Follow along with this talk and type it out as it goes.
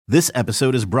This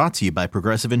episode is brought to you by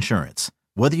Progressive Insurance.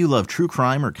 Whether you love true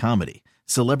crime or comedy,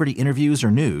 celebrity interviews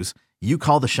or news, you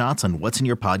call the shots on what's in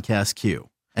your podcast queue.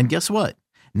 And guess what?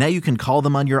 Now you can call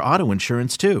them on your auto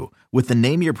insurance too with the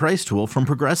Name Your Price tool from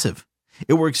Progressive.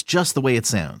 It works just the way it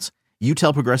sounds. You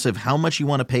tell Progressive how much you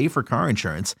want to pay for car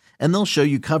insurance, and they'll show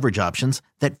you coverage options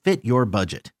that fit your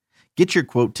budget. Get your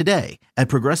quote today at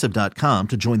Progressive.com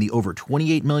to join the over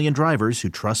 28 million drivers who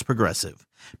trust Progressive.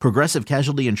 Progressive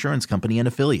Casualty Insurance Company and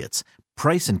Affiliates.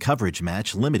 Price and coverage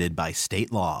match limited by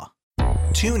state law.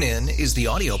 TuneIn is the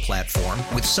audio platform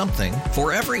with something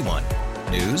for everyone.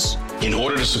 News. In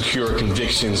order to secure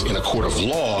convictions in a court of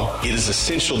law, it is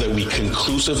essential that we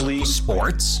conclusively.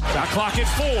 Sports. Shot clock at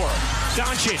 4.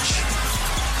 Doncic.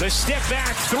 The step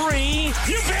back 3.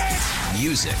 You bet.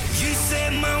 Music. You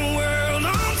set my world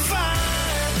on fire.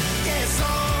 Yes,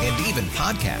 and even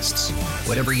podcasts.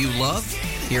 Whatever you love,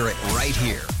 hear it right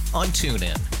here on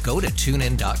TuneIn. Go to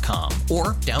TuneIn.com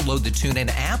or download the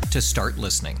TuneIn app to start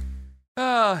listening.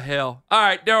 Oh, hell. All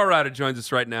right, Daryl Ruiter joins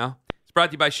us right now. It's brought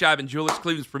to you by Shivan Jewelers,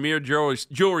 Cleveland's premier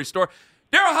jewelry store.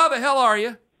 Daryl, how the hell are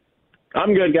you?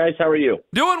 I'm good, guys. How are you?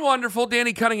 Doing wonderful.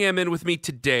 Danny Cunningham in with me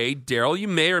today. Daryl, you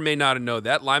may or may not know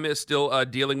that. Lima is still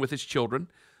dealing with his children,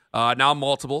 now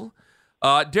multiple.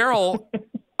 Daryl,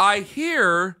 I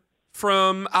hear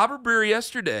from Aberbury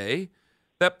yesterday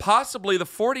that possibly the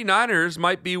 49ers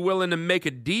might be willing to make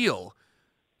a deal.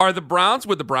 Would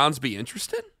the Browns be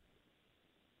interested?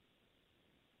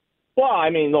 Well, I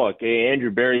mean, look,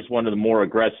 Andrew Berry's one of the more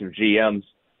aggressive GMs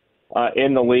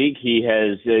in the league. He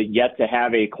has yet to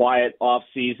have a quiet off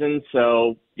season.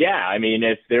 So, yeah, I mean,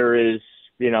 if there is,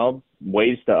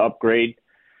 ways to upgrade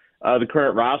the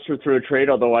current roster through a trade,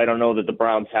 although I don't know that the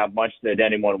Browns have much that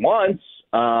anyone wants.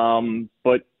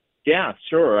 But, yeah,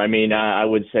 sure. I mean, I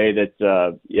would say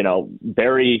that,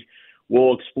 Berry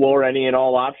will explore any and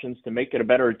all options to make it a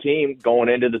better team going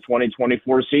into the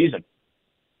 2024 season.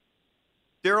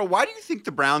 Daryl, why do you think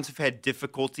the Browns have had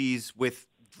difficulties with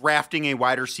drafting a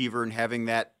wide receiver and having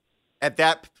that at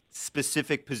that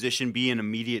specific position be an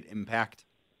immediate impact?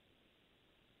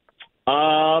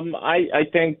 I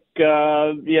think,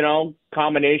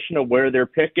 combination of where they're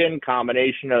picking,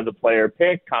 combination of the player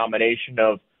pick, combination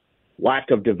of lack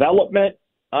of development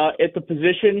at the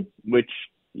position, which,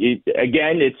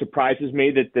 again, it surprises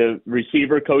me that the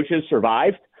receiver coaches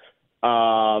survived.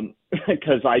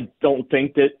 Because I don't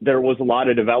think that there was a lot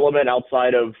of development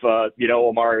outside of,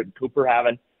 Amari Cooper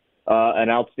having an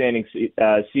outstanding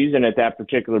season at that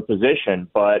particular position.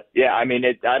 But, yeah, I mean,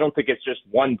 I don't think it's just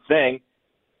one thing.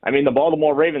 I mean, the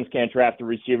Baltimore Ravens can't draft a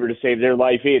receiver to save their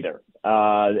life either.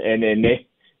 And they,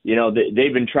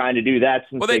 they've been trying to do that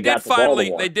since they got to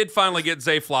Baltimore. They did finally get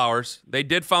Zay Flowers. They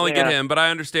did finally get him, but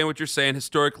I understand what you're saying.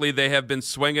 Historically, they have been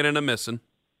swinging and a missing.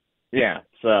 Yeah,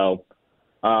 so...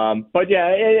 but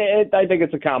yeah, I think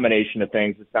it's a combination of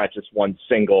things. It's not just one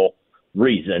single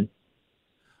reason.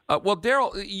 Well,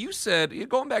 Daryl, you said,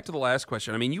 going back to the last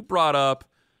question, I mean, you brought up,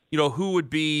 who would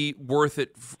be worth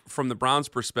it from the Browns'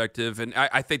 perspective, and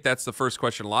I think that's the first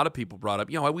question a lot of people brought up.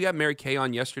 We had Mary Kay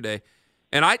on yesterday,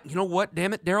 and you know what,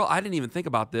 damn it, Daryl, I didn't even think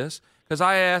about this, because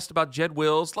I asked about Jed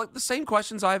Wills, like the same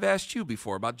questions I've asked you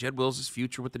before about Jed Wills'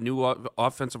 future with the new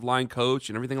offensive line coach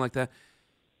and everything like that.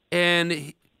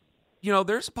 And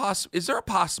is there a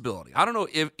possibility? I don't know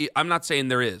if I'm not saying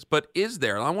there is, but is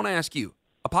there? I want to ask you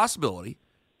a possibility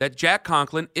that Jack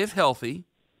Conklin, if healthy,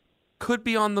 could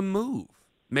be on the move,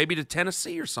 maybe to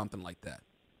Tennessee or something like that.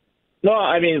 No,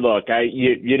 I mean, look,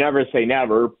 you never say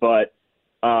never, but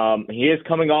he is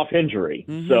coming off injury.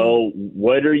 Mm-hmm. So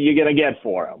what are you going to get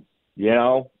for him?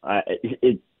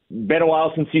 It's been a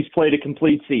while since he's played a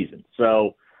complete season.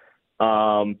 So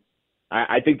I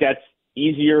think that's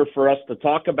easier for us to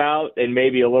talk about and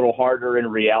maybe a little harder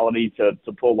in reality to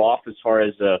pull off as far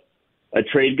as a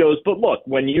trade goes. But look,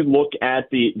 when you look at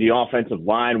the offensive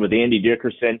line with Andy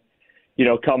Dickerson,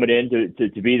 coming in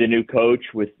to be the new coach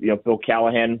with, Bill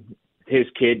Callahan, his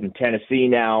kid in Tennessee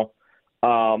now.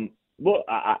 Well,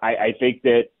 I think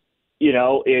that,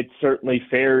 it's certainly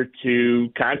fair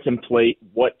to contemplate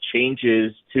what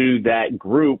changes to that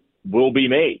group will be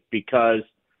made, because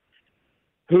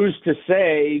who's to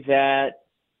say that,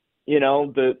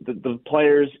 the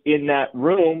players in that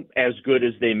room, as good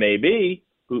as they may be,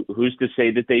 who's to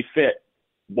say that they fit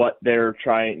what they're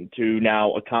trying to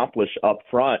now accomplish up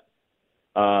front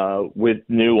with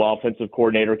new offensive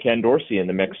coordinator Ken Dorsey in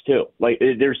the mix too.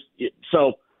 You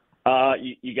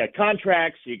got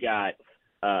contracts, you got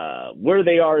where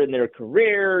they are in their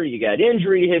career, you got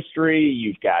injury history,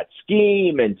 you've got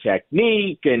scheme and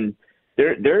technique, and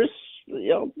there's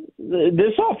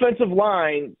this offensive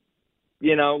line,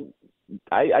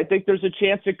 I think there's a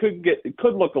chance it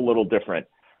could look a little different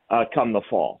come the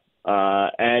fall.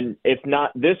 And if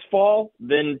not this fall,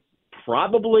 then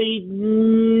probably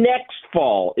next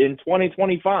fall in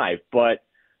 2025. But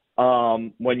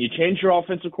when you change your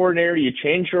offensive coordinator, you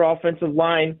change your offensive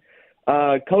line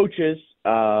coaches,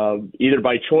 either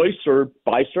by choice or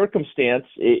by circumstance,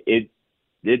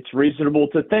 it's reasonable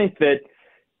to think that,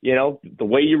 the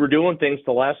way you were doing things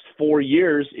the last 4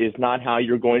 years is not how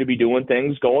you're going to be doing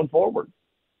things going forward.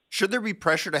 Should there be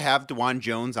pressure to have DeJuan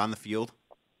Jones on the field?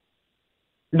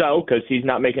 No, because he's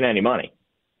not making any money.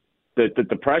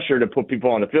 The pressure to put people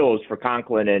on the field is for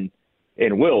Conklin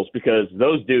and Wills, because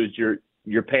those dudes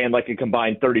you're paying like a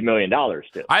combined $30 million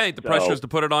to. I think the pressure is to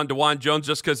put it on DeJuan Jones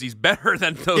just because he's better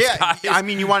than those guys. I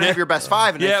mean, you want to have your best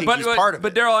five, and I think he's part of it.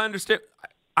 But Daryl, I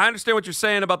understand what you're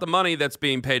saying about the money that's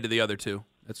being paid to the other two.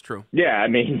 That's true. Yeah, I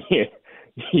mean,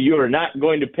 you are not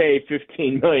going to pay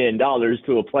 $15 million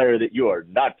to a player that you are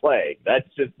not playing. That's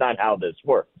just not how this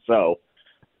works. So,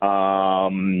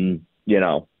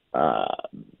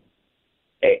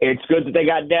 it's good that they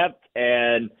got depth,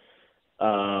 and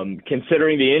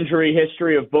considering the injury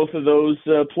history of both of those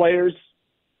players,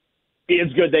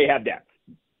 it's good they have depth.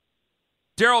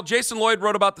 Daryl, Jason Lloyd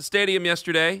wrote about the stadium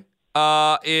yesterday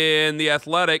in The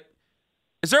Athletic.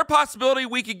 Is there a possibility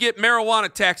we could get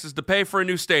marijuana taxes to pay for a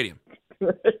new stadium?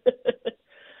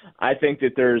 I think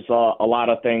that there's a lot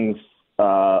of things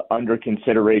under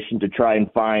consideration to try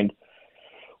and find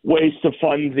ways to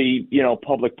fund the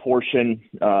public portion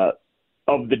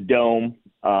of the dome.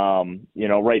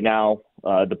 Right now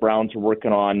the Browns are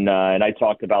working on, and I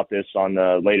talked about this on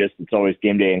the latest It's Always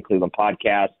Game Day in Cleveland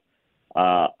podcast.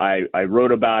 I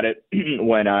wrote about it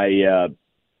when I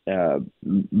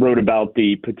wrote about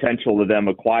the potential of them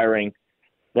acquiring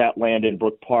that land in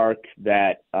Brook Park,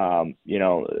 that,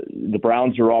 the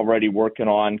Browns are already working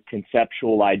on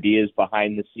conceptual ideas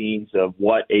behind the scenes of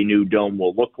what a new dome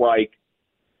will look like.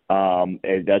 And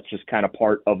that's just kind of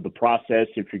part of the process.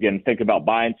 If you're going to think about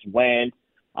buying some land,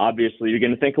 obviously you're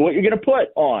going to think of what you're going to put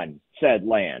on said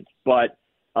land. But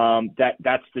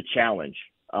that's the challenge,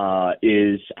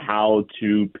 is how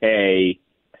to pay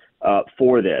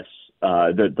for this.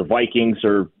 The Vikings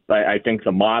are, I think,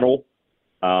 the model.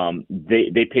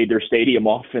 They paid their stadium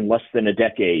off in less than a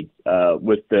decade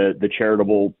with the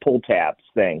charitable pull tabs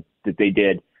thing that they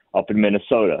did up in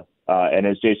Minnesota. And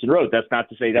as Jason wrote, that's not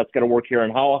to say that's going to work here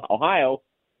in Ohio.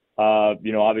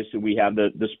 Obviously we have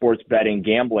the sports betting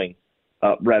gambling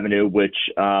revenue, which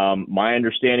my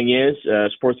understanding is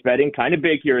sports betting kind of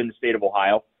big here in the state of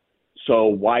Ohio. So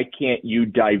why can't you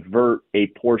divert a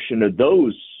portion of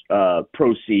those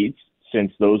proceeds,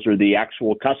 since those are the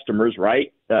actual customers,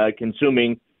 right,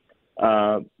 consuming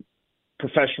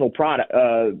professional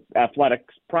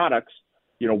athletics products?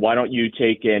 Why don't you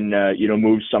take and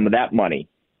move some of that money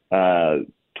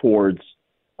towards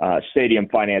stadium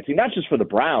financing, not just for the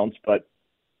Browns, but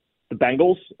the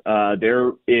Bengals.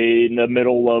 They're in the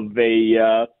middle of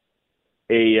a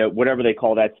whatever they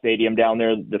call that stadium down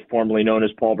there, formerly known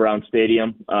as Paul Brown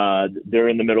Stadium. They're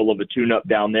in the middle of a tune-up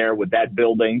down there with that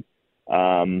building.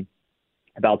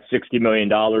 About $60 million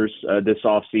this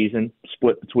offseason,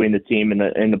 split between the team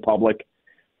and the public.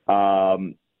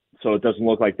 So it doesn't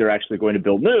look like they're actually going to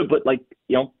build new, but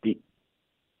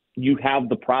you have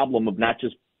the problem of not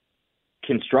just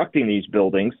constructing these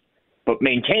buildings, but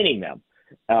maintaining them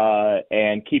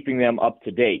and keeping them up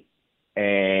to date.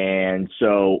 And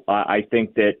so I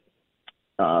think that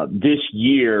this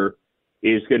year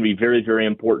is going to be very, very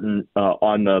important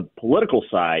on the political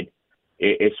side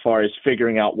as far as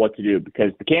figuring out what to do,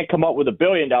 because they can't come up with $1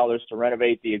 billion to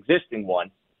renovate the existing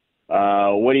one.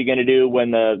 What are you going to do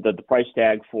when the price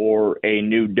tag for a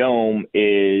new dome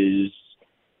is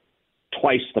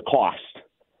twice the cost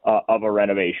of a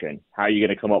renovation? How are you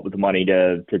going to come up with the money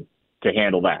to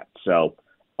handle that? So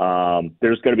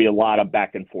there's going to be a lot of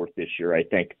back and forth this year, I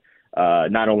think,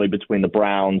 not only between the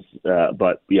Browns,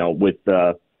 but with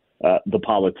the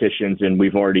politicians, and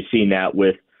we've already seen that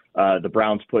with the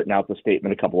Browns putting out the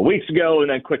statement a couple of weeks ago, and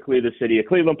then quickly the city of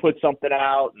Cleveland put something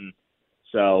out, and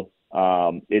so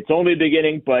it's only the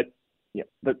beginning, but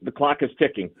the clock is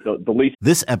ticking. The least.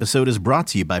 This episode is brought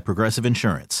to you by Progressive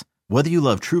Insurance. Whether you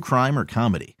love true crime or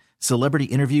comedy, celebrity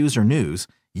interviews or news,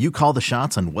 you call the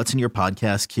shots on what's in your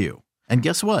podcast queue. And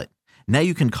guess what? Now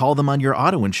you can call them on your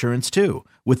auto insurance too,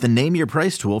 with the Name Your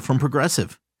Price tool from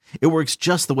Progressive. It works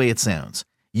just the way it sounds.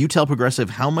 You tell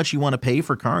Progressive how much you want to pay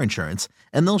for car insurance,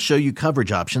 and they'll show you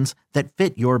coverage options that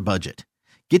fit your budget.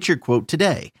 Get your quote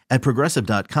today at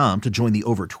Progressive.com to join the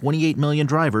over 28 million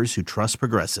drivers who trust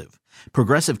Progressive.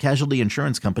 Progressive Casualty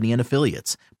Insurance Company and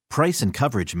Affiliates. Price and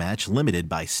coverage match limited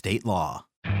by state law.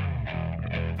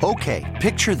 Okay,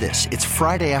 picture this. It's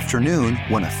Friday afternoon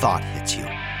when a thought hits you.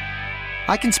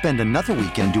 I can spend another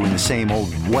weekend doing the same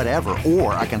old whatever,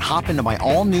 or I can hop into my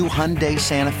all-new Hyundai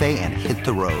Santa Fe and hit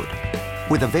the road.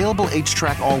 With available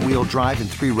H-Track all-wheel drive and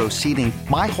 3-row seating,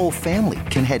 my whole family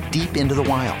can head deep into the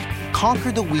wild.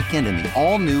 Conquer the weekend in the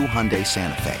all-new Hyundai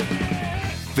Santa Fe.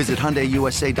 Visit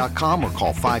HyundaiUSA.com or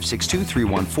call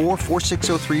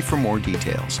 562-314-4603 for more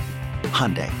details.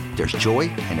 Hyundai, there's joy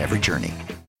in every journey.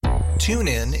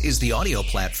 TuneIn is the audio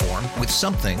platform with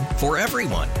something for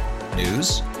everyone.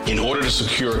 News. In order to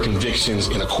secure convictions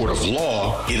in a court of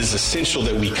law, it is essential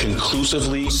that we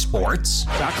conclusively. Sports.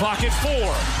 Got clock at 4.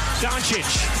 Doncic.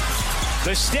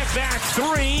 The step back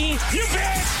 3. You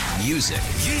bet. Music.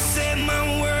 You set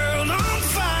my world on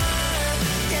fire.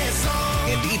 Yes,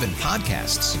 and even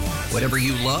podcasts. Whatever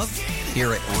you love,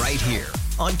 hear it right here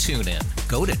on TuneIn.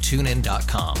 Go to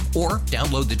TuneIn.com or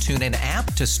download the TuneIn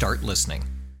app to start listening.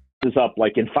 Is up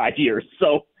like in 5 years,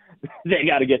 so they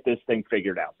got to get this thing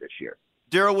figured out this year.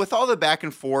 Daryl, with all the back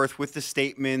and forth, with the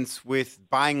statements, with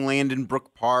buying land in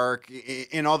Brook Park,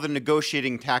 and all the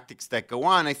negotiating tactics that go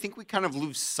on, I think we kind of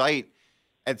lose sight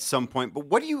at some point. But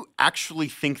what do you actually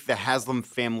think the Haslam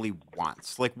family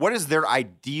wants? Like, what is their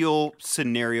ideal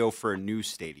scenario for a new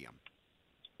stadium?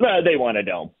 They want a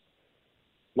dome.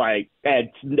 They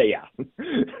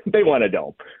want a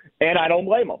dome. And I don't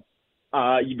blame them.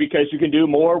 Because you can do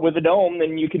more with a dome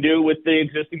than you can do with the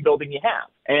existing building you have.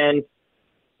 And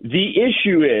the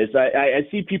issue is, I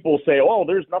see people say, oh,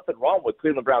 there's nothing wrong with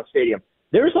Cleveland Browns Stadium.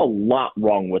 There's a lot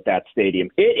wrong with that stadium.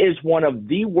 It is one of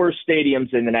the worst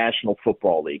stadiums in the National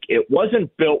Football League. It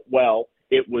wasn't built well.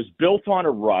 It was built on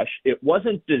a rush. It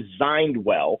wasn't designed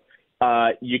well.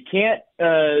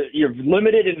 You're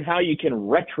limited in how you can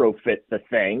retrofit the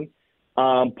thing.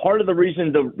 Part of the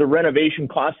reason the renovation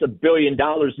costs $1 billion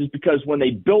is because when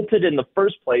they built it in the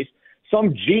first place,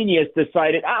 some genius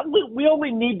decided, we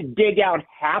only need to dig out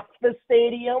half the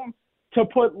stadium to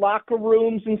put locker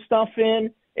rooms and stuff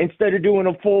in instead of doing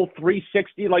a full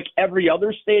 360 like every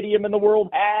other stadium in the world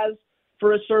has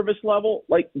for a service level.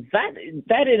 Like that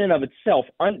in and of itself,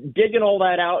 digging all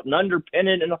that out and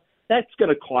underpinning, and that's going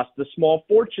to cost a small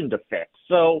fortune to fix.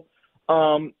 So,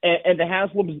 and the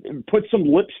Haslams put some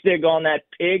lipstick on that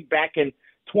pig back in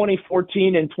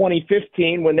 2014 and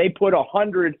 2015 when they put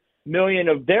 $100 million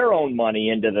of their own money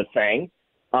into the thing,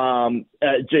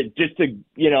 just to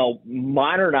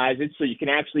modernize it so you can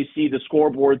actually see the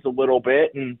scoreboards a little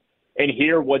bit and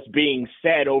hear what's being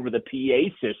said over the PA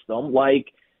system.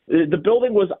 Like the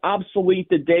building was obsolete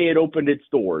the day it opened its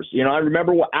doors. I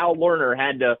remember what Al Lerner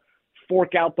had to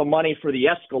fork out the money for the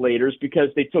escalators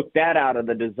because they took that out of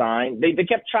the design. They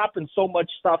kept chopping so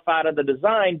much stuff out of the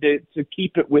design to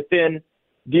keep it within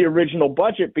the original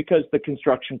budget because the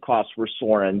construction costs were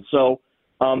soaring. So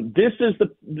this is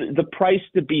the price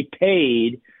to be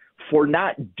paid for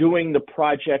not doing the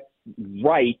project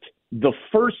right the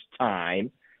first time,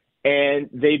 and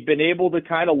they've been able to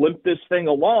kind of limp this thing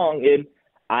along. And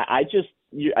I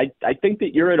think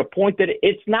that you're at a point that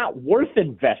it's not worth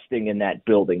investing in that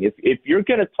building. If you're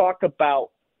going to talk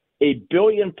about $1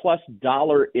 billion+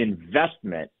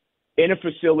 investment in a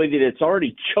facility that's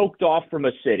already choked off from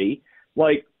a city,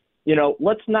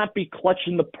 let's not be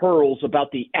clutching the pearls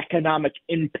about the economic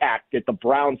impact that the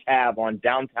Browns have on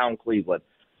downtown Cleveland.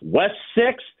 West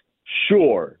 6th,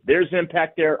 sure, there's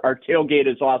impact there. Our tailgate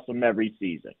is awesome every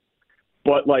season.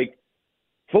 But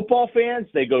football fans,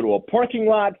 they go to a parking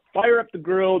lot, fire up the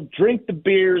grill, drink the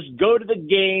beers, go to the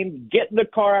game, get in the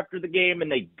car after the game,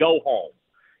 and they go home.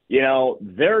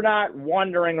 They're not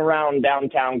wandering around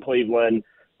downtown Cleveland,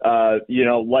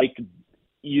 like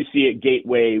you see at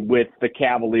Gateway with the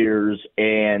Cavaliers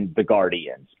and the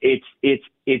Guardians. It's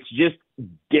just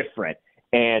different.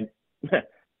 And,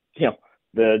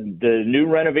 the new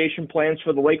renovation plans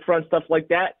for the lakefront, stuff like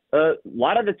that, a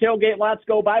lot of the tailgate lots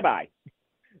go bye-bye.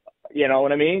 You know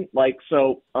what I mean? And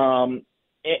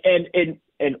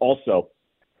also,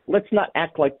 let's not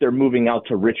act like they're moving out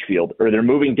to Richfield or they're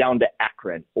moving down to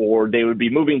Akron or they would be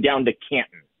moving down to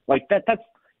Canton. That's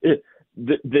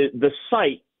the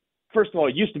site. First of all,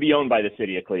 it used to be owned by the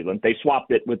city of Cleveland. They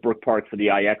swapped it with Brook Park for the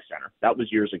IX Center. That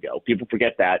was years ago. People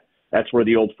forget that. That's where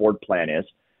the old Ford plant is.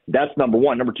 That's number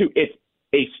one. Number two, it's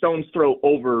a stone's throw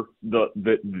over the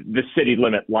city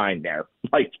limit line there.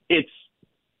 It's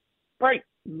right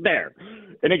there.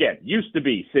 And again, used to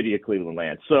be city of Cleveland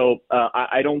land. So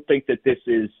I don't think that this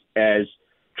is as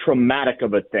traumatic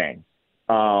of a thing.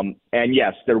 And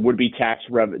yes, there would be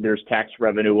there's tax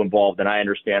revenue involved, and I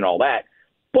understand all that.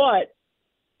 But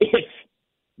if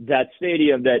that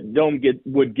stadium, that dome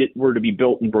were to be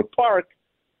built in Brook Park,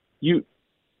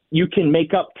 you can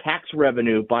make up tax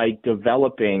revenue by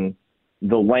developing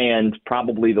the land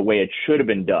probably the way it should have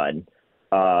been done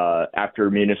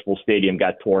after Municipal Stadium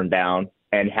got torn down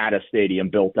and had a stadium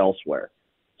built elsewhere.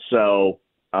 So,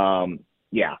 you're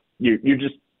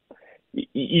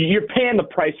paying the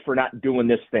price for not doing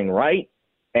this thing right.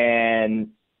 And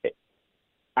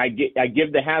I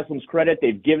give the Haslams credit.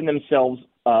 They've given themselves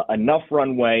enough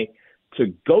runway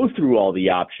to go through all the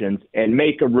options and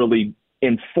make a really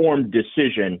informed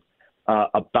decision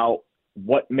about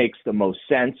what makes the most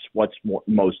sense, what's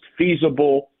most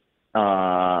feasible,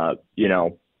 for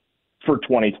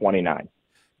 2029.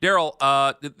 Daryl,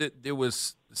 it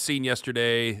was seen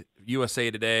yesterday, USA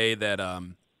Today, that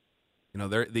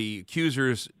the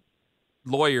accusers'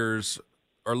 lawyers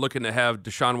are looking to have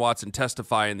Deshaun Watson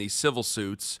testify in these civil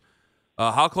suits.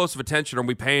 How close of attention are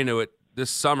we paying to it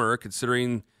this summer,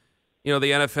 considering the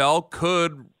NFL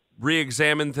could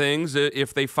re-examine things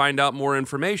if they find out more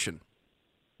information?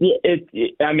 There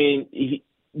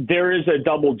is a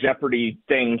double jeopardy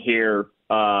thing here.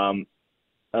 My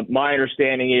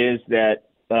understanding is that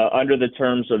under the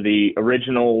terms of the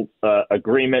original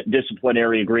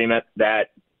disciplinary agreement,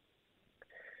 that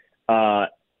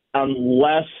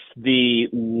unless the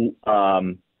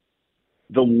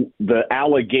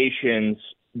allegations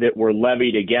that were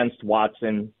levied against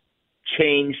Watson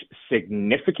change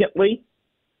significantly,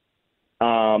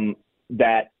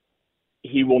 that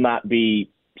he will not be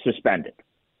suspended.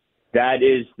 That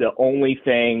is the only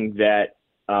thing that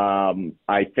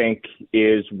I think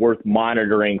is worth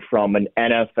monitoring from an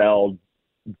NFL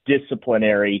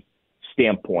disciplinary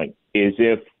standpoint, is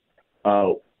if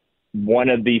one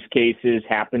of these cases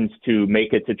happens to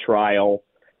make it to trial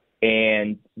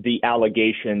and the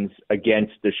allegations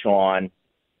against Deshaun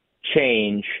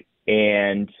change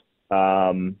and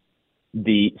the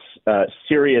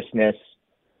seriousness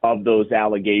of those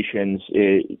allegations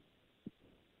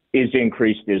is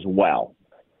increased as well.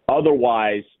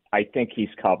 Otherwise, I think he's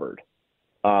covered.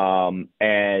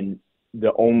 And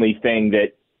the only thing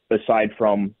that, aside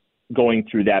from going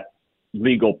through that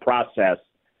legal process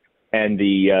and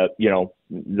the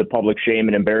public shame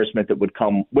and embarrassment that would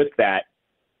come with that,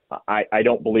 I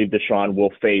don't believe Deshaun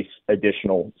will face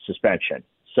additional suspension.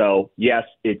 So, yes,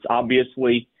 it's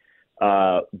obviously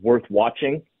worth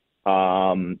watching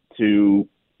to,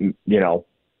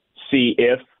 see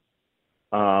if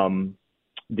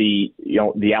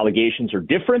the allegations are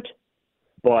different,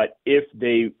 but if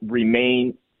they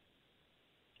remain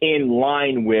in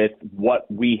line with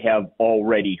what we have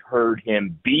already heard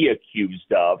him be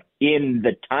accused of in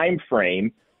the time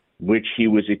frame which he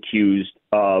was accused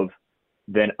of,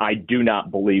 then I do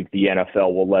not believe the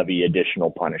NFL will levy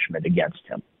additional punishment against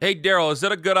him. Hey, Daryl, is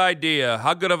that a good idea?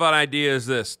 How good of an idea is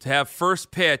this to have first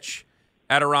pitch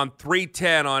at around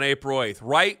 3:10 on April 8th,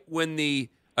 right when the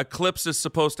eclipse is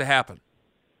supposed to happen?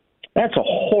 That's a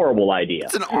horrible idea.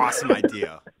 It's an awesome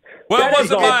idea. Well, it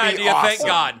wasn't my idea, awesome. Thank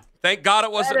God. Thank God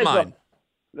it wasn't mine.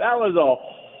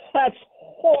 That's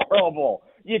horrible.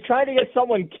 You trying to get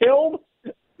someone killed?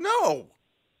 No.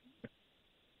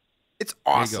 It's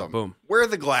awesome. Boom. Where are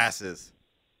the glasses?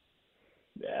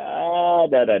 No.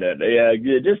 Yeah,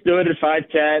 just do it at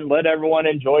 5:10. Let everyone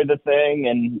enjoy the thing.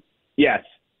 And yes,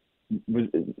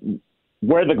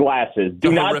 wear the glasses.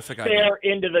 Do not stare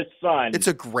into the sun. It's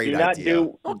a great idea.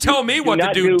 Don't tell me what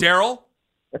to do, Daryl.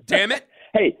 Damn it.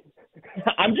 Hey,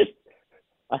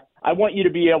 I want you to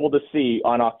be able to see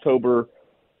on October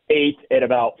 8th at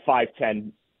about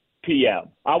 5:10 p.m.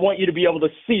 I want you to be able to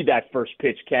see that first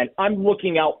pitch, Ken. I'm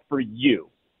looking out for you.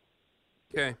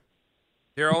 Okay.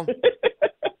 Daryl,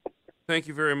 thank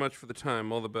you very much for the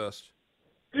time. All the best.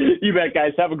 You bet,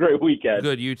 guys. Have a great weekend.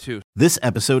 Good, you too. This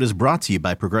episode is brought to you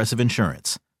by Progressive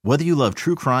Insurance. Whether you love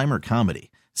true crime or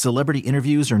comedy, celebrity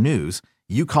interviews or news,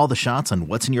 you call the shots on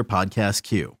what's in your podcast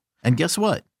queue. And guess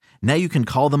what? Now you can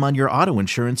call them on your auto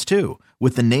insurance too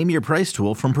with the Name Your Price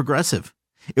tool from Progressive.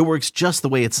 It works just the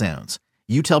way it sounds.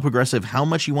 You tell Progressive how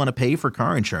much you want to pay for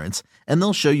car insurance, and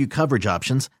they'll show you coverage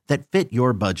options that fit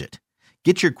your budget.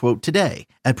 Get your quote today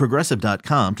at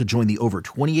Progressive.com to join the over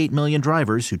 28 million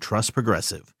drivers who trust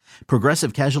Progressive.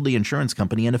 Progressive Casualty Insurance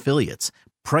Company and Affiliates.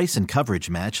 Price and coverage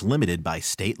match limited by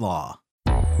state law.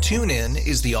 TuneIn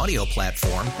is the audio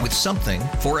platform with something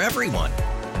for everyone.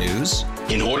 News.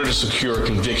 In order to secure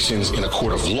convictions in a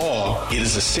court of law, it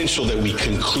is essential that we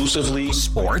conclusively.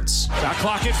 Sports. Shot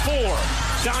clock at 4.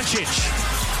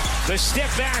 Doncic. The step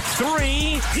back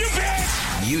 3. You bet.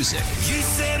 Music. You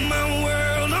set my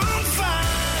world on fire.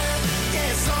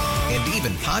 Yes, and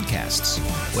even podcasts.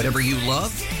 Whatever you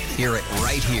love, hear it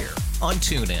right here on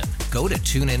TuneIn. Go to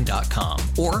TuneIn.com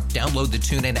or download the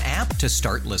TuneIn app to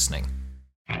start listening.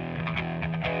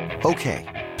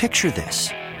 Okay, picture this.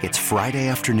 It's Friday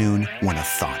afternoon when a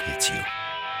thought hits you.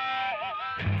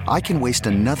 I can waste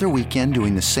another weekend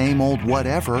doing the same old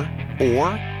whatever, or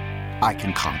I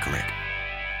can conquer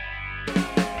it.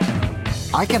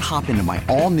 I can hop into my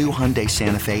all-new Hyundai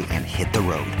Santa Fe and hit the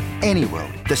road. Any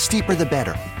road. The steeper, the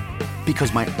better.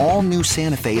 Because my all-new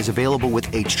Santa Fe is available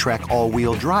with H-Track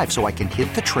all-wheel drive, so I can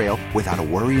hit the trail without a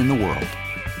worry in the world.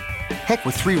 Heck,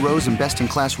 with 3 rows and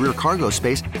best-in-class rear cargo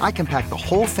space, I can pack the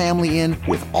whole family in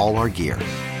with all our gear.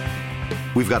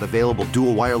 We've got available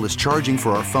dual wireless charging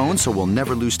for our phones, so we'll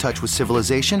never lose touch with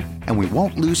civilization, and we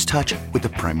won't lose touch with the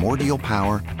primordial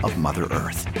power of Mother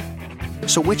Earth.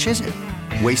 So which is it?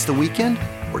 Waste the weekend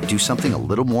or do something a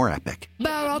little more epic?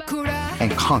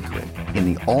 And conquer it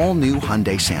in the all-new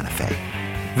Hyundai Santa Fe.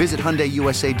 Visit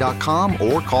HyundaiUSA.com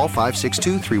or call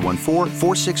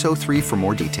 562-314-4603 for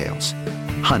more details.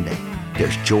 Hyundai,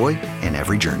 there's joy in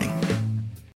every journey.